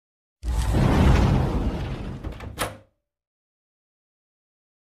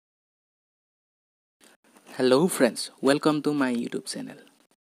Hello friends, welcome to my YouTube channel.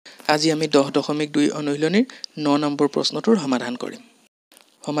 আজি আমি 10.2 অনুশীলনীৰ 9 number প্ৰশ্নটোৰ সমাধান কৰিম।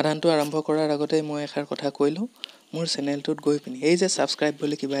 সমাধানটো আৰম্ভ কৰাৰ আগতে মই এখাৰ কথা কৈ লওঁ, মোৰ চেনেলটোত গৈ পিনি এই যে সাবস্ক্ৰাইব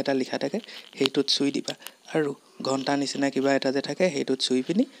বুলি কিবা এটা লিখা থাকে সেইটোত চুই দিবা আৰু ঘণ্টা নিচিনা কিবা এটা যে থাকে সেইটোত চুই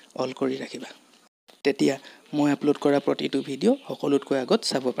পিনি অল কৰি ৰাখিবা। তেতিয়া মই আপলোড কৰা প্ৰতিটো ভিডিঅ' সকলোতকৈ আগত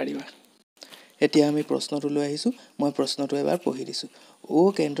চাব পাৰিবা। এতিয়া আমি প্ৰশ্নটো লৈ আহিছো, মই প্ৰশ্নটো এবাৰ পঢ়ি দিছো। ও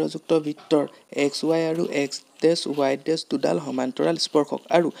কেন্দ্ৰযুক্ত বৃত্তৰ XY আৰু X' Y' দুডাল সমান্তৰাল স্পৰ্শক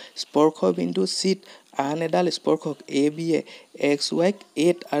আৰু স্পৰ্শ বিন্দু Cত আন এডাল স্পৰ্শক AB এ XYক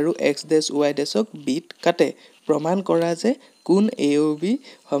 8 আৰু X', Y' Bত কাটে। প্ৰমাণ কৰা যে কোণ AOB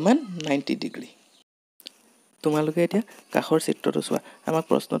সমান 90 ডিগ্ৰী। তোমালোকে এতিয়া কাষৰ চিত্ৰটো চোৱা। আমাক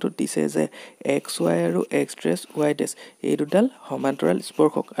প্ৰশ্নটোত দিছে যে XY আৰু X', এই দুডাল সমান্তৰাল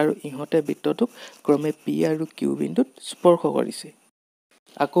স্পৰ্শক আৰু ইহঁতে বৃত্তটোক ক্ৰমে P আৰু Q বিন্দুত স্পৰ্শ কৰিছে।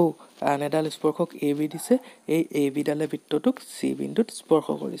 আকৌ আন এডাল স্পৰ্শক AB দিছে, এই AB ডালে বৃত্তটোক C বিন্দুত স্পৰ্শ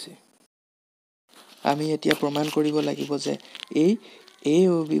কৰিছে। আমি এতিয়া প্ৰমাণ কৰিব লাগিব যে এই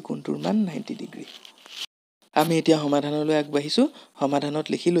AOB কোণটোৰ মান 90 ডিগ্ৰী। আমি এতিয়া সমাধানলৈ আগবাঢ়িছো। সমাধানত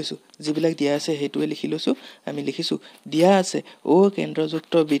লিখি লৈছো, যিবিলাক দিয়া আছে সেইটোৱে লিখি লৈছো। আমি লিখিছো দিয়া আছে ও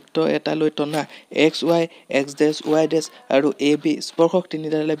কেন্দ্ৰযুক্ত বৃত্ত এটালৈ টনা XY, X', Y' আৰু AB স্পৰ্শক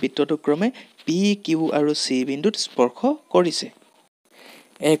তিনিডালে বৃত্তটোক ক্ৰমে P, Q আৰু C বিন্দুত স্পৰ্শ কৰিছে।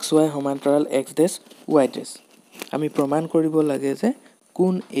 XY সমান্তৰাল X', Y'। আমি প্ৰমাণ কৰিব লাগে যে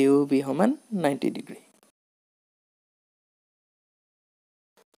কোণ AOB সমান 90 ডিগ্ৰী।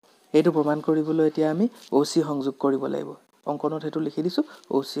 এইটো প্ৰমাণ কৰিবলৈ এতিয়া আমি OC সংযোগ কৰিব লাগিব। অংকনত সেইটো লিখি দিছো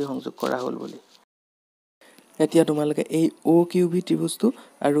OC সংযোগ কৰা হ'ল বুলি। এতিয়া তোমালোকে এই OQB ত্ৰিভুজটো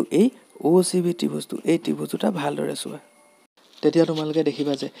আৰু এই OCB ত্ৰিভুজটো, এই ত্ৰিভুজ দুটা ভালদৰে চোৱা। তেতিয়া তোমালোকে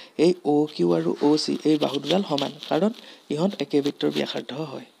দেখিবা যে এই OQ আৰু OC এই বাহু দুডাল সমান, কাৰণ ইহঁত একে বৃত্তৰ ব্যাসাৰ্ধ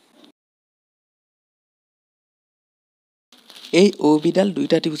হয়। এই OB ডাল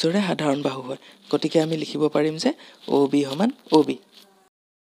দুইটা ত্ৰিভুজৰে সাধাৰণ বাহু হয়, গতিকে আমি লিখিব পাৰিম যে OB সমান OB।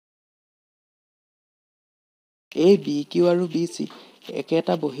 এই BQ আৰু BC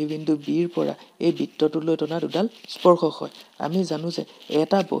একেটা বহিবিন্দু Bৰ পৰা এই বৃত্তটোলৈ টনা দুডাল স্পৰ্শক হয়। আমি জানো যে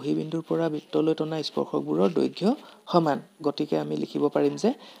এটা বহিবিন্দুৰ পৰা বৃত্তলৈ টনা স্পৰ্শকবোৰৰ দৈৰ্ঘ্য সমান, গতিকে আমি লিখিব পাৰিম যে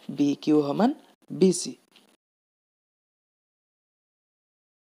BQ সমান BC।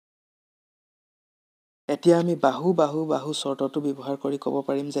 এতিয়া আমি বাহু বাহু বাহু চৰ্তটো ব্যৱহাৰ কৰি ক'ব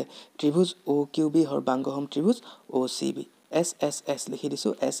পাৰিম যে ত্ৰিভুজ OQB সৰ্বাংগহম ত্ৰিভুজ OCB। SSS লিখি দিছো।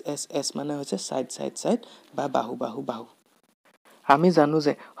 SSS মানে হৈছে সাইড সাইড সাইড বা বাহু বাহু বাহু। আমি জানো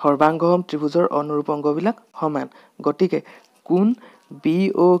যে সৰ্বাংগহম ত্ৰিভুজৰ অনুৰূপ অংগবিলাক সমান, গতিকে কোণ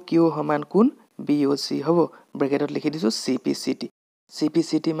BOQ সমান কোণ BOC হ'ব। ব্ৰেকেটত লিখি দিছো CPCT।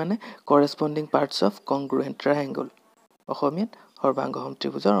 CPCT মানে কৰেছপণ্ডিং পাৰ্টছ অফ কংগ্ৰুৱেণ্ট ট্ৰাইএংগল। অসমীয়াত সৰ্বাংগহম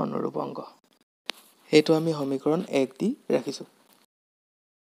ত্ৰিভুজৰ অনুৰূপ অংগ। এইটো আমি সমীকৰণ 1 দি ৰাখিছো।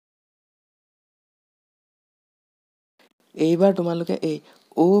 এইবাৰ তোমালোকে এই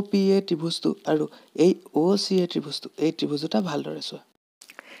OPA ত্ৰিভুজটো আৰু এই OCA ত্ৰিভুজটো, এই ত্ৰিভুজ দুটা ভালদৰে চোৱা।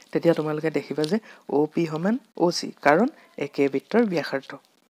 তেতিয়া তোমালোকে দেখিবা যে OP সমান OC, কাৰণ একে বৃত্তৰ ব্যাসাৰ্ধ।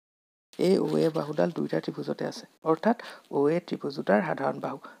 এই OA বাহুডাল দুইটা ত্ৰিভুজতে আছে, অৰ্থাৎ OA ত্ৰিভুজ দুটাৰ সাধাৰণ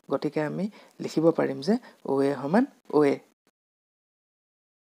বাহু, গতিকে আমি লিখিব পাৰিম যে OA সমান OA।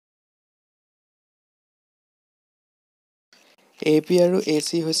 AP আৰু AC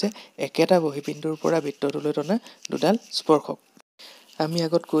হৈছে একেটা বহিবিন্দুৰ পৰা বৃত্তটোলৈ টনা দুডাল স্পৰ্শক। আমি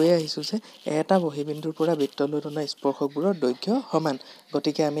আগত কৈয়ে আহিছো যে এটা বহিবিন্দুৰ পৰা বৃত্তলৈ টনা স্পৰ্শকবোৰৰ দৈৰ্ঘ্য সমান,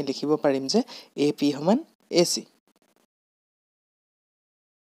 গতিকে আমি লিখিব পাৰিম যে AP সমান AC।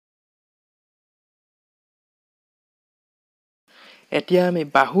 এতিয়া আমি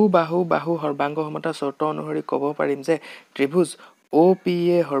বাহু বাহু বাহু সৰ্বাংগ সমতা চৰ্ত অনুসৰি ক'ব পাৰিম যে ত্ৰিভুজ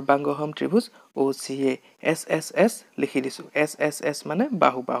OPA সৰ্বাংগহম ত্ৰিভুজ OCA। SSS লিখি দিছো। SSS মানে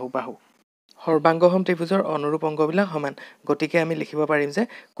বাহু বাহু বাহু। সৰ্বাংগহম ত্ৰিভুজৰ অনুৰূপ অংগবিলাক সমান, গতিকে আমি লিখিব পাৰিম যে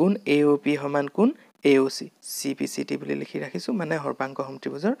কোণ AOP সমান কোণ AOC। CPCT বুলি লিখি ৰাখিছো, মানে সৰ্বাংগহম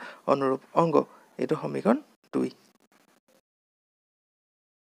ত্ৰিভুজৰ অনুৰূপ অংগ। এইটো সমীকৰণ 2।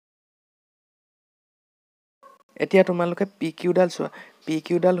 এতিয়া তোমালোকে PQ ডাল চোৱা। PQ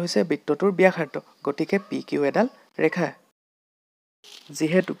ডাল হৈছে বৃত্তটোৰ ব্যাসাৰ্ধ, গতিকে PQ এডাল ৰেখা।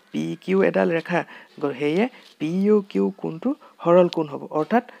 যিহেতু PQ এডাল ৰেখা, সেয়ে POQ কোণটো সৰল কোণ হ'ব,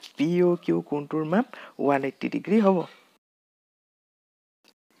 অৰ্থাৎ POQ কোণটোৰ মান 180 ডিগ্ৰী হ'ব।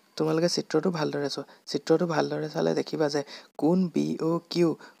 তোমালোকে চিত্ৰটো ভালদৰে চোৱা। চিত্ৰটো ভালদৰে চালে দেখিবা যে কোণ BOQ,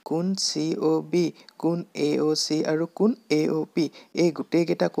 কোণ COB, কোণ AOC আৰু কোণ AOP এই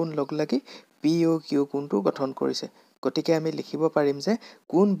গোটেইকেইটা কোণ লগ লাগি POQ কোণটো গঠন কৰিছে। গতিকে আমি লিখিব পাৰিম যে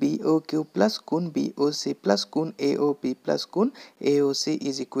কোণ BOQ প্লাছ কোণ BOC প্লাছ কোণ AOP প্লাছ কোণ AOC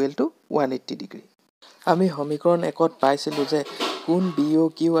is equal to 180 degree. আমি সমীকৰণ 1ত পাইছিলোঁ যে কোণ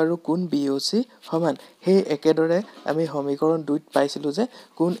BOQ আৰু কোণ BOC সমান। সেই একেদৰে আমি সমীকৰণ 2ত পাইছিলোঁ যে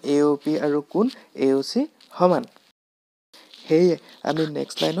কোণ AOP আৰু কোণ AOC সমান। সেয়ে আমি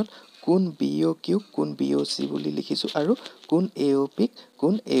নেক্সট লাইনত কোণ BOQ ক কোণ BOC বুলি লিখিছোঁ আৰু কোণ AOP ক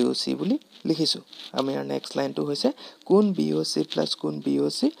কোণ AOC বুলি লিখিছোঁ। আমাৰ নেক্সট লাইনটো হৈছে কোণ BOC প্লাছ কোণ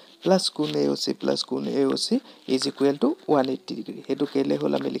BOC প্লাছ কোণ AOC প্লাছ কোণ AOC is equal to 180 degree. সেইটো কেলে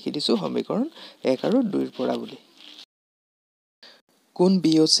হ'ল আমি লিখি দিছোঁ সমীকৰণ 1 আৰু 2ৰ পৰা বুলি। কোণ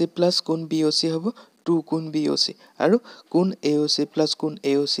BOC প্লাছ কোণ BOC হ'ব 2 কোণ BOC আৰু কোণ AOC প্লাছ কোণ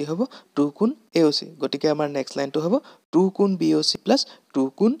AOC হ'ব 2 কোণ AOC। গতিকে আমাৰ নেক্সট লাইনটো হ'ব 2 কোণ BOC প্লাছ 2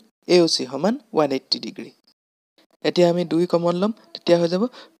 কোণ AOC সমান 180 ডিগ্ৰী। এতিয়া আমি 2 কমন ল'ম, তেতিয়া হৈ যাব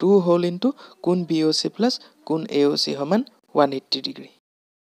 2 হোল ইনটু কোণ BOC প্লাছ কোণ AOC সমান 180 ডিগ্ৰী।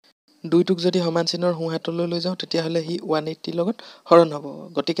 2টোক যদি সমান চিহ্নৰ সোঁ হাতলৈ লৈ যাওঁ তেতিয়াহ'লে সি 180 লগত হৰণ হ'ব।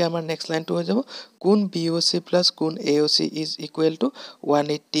 গতিকে আমাৰ নেক্সট লাইনটো হৈ যাব কোণ BOC প্লাছ কোণ AOC is equal to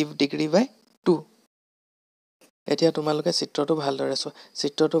 180 degree বাই 2। এতিয়া তোমালোকে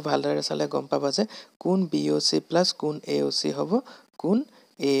চিত্ৰটো ভালদৰে চালে গম পাবা যে কোণ BOC প্লাছ কোণ AOC হ'ব কোণ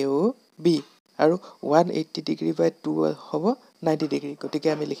AOB আৰু 180 ডিগ্ৰী বাই 2 হ'ব 90 ডিগ্ৰী। গতিকে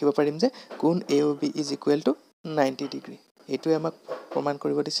আমি লিখিব পাৰিম যে কোণ AOB is equal to 90 degree. এইটোৱে আমাক প্ৰমাণ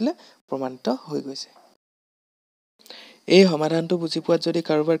কৰিব দিছিলে, প্ৰমাণিত হৈ গৈছে। এই সমাধানটো বুজি পোৱাত যদি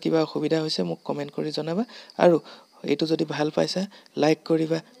কাৰোবাৰ কিবা অসুবিধা হৈছে মোক কমেণ্ট কৰি জনাবা আৰু এইটো যদি ভাল পাইছা লাইক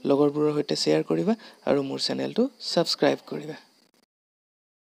কৰিবা, লগৰবোৰৰ সৈতে শ্বেয়াৰ কৰিবা আৰু মোৰ চেনেলটো ছাবস্ক্ৰাইব কৰিবা।